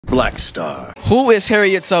Blackstar. Who is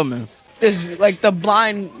Harriet Tubman? This is like the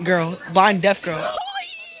blind girl, blind deaf girl.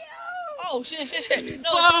 Oh shit. No,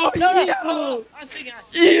 Oh, no. I'm thinking.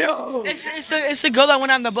 Yo. It's the girl that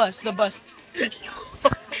went on the bus. The bus.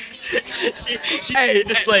 Hey,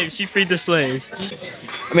 the slaves. She freed the slaves.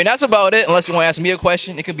 I mean, that's about it. Unless you want to ask me a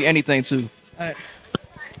question, it could be anything too. All right.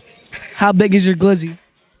 How big is your glizzy?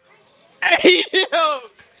 Hey, yo.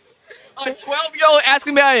 A 12-year-old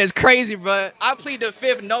asking me that is crazy, bro. I plead the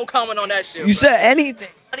fifth, no comment on that shit. You said anything.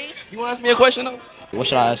 You want to ask me a question though? What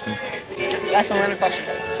should I ask him? Just ask him a random question.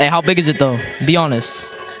 Hey, how big is it though? Be honest.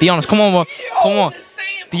 Be honest. Come on, bro. Come on.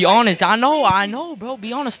 Be honest. I know, bro.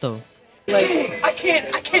 Be honest though. Like, I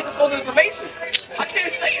can't disclose information. I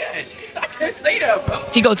can't say that, bro.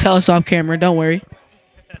 He go tell us off camera. Don't worry.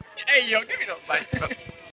 Hey, yo, give me the mic, bro.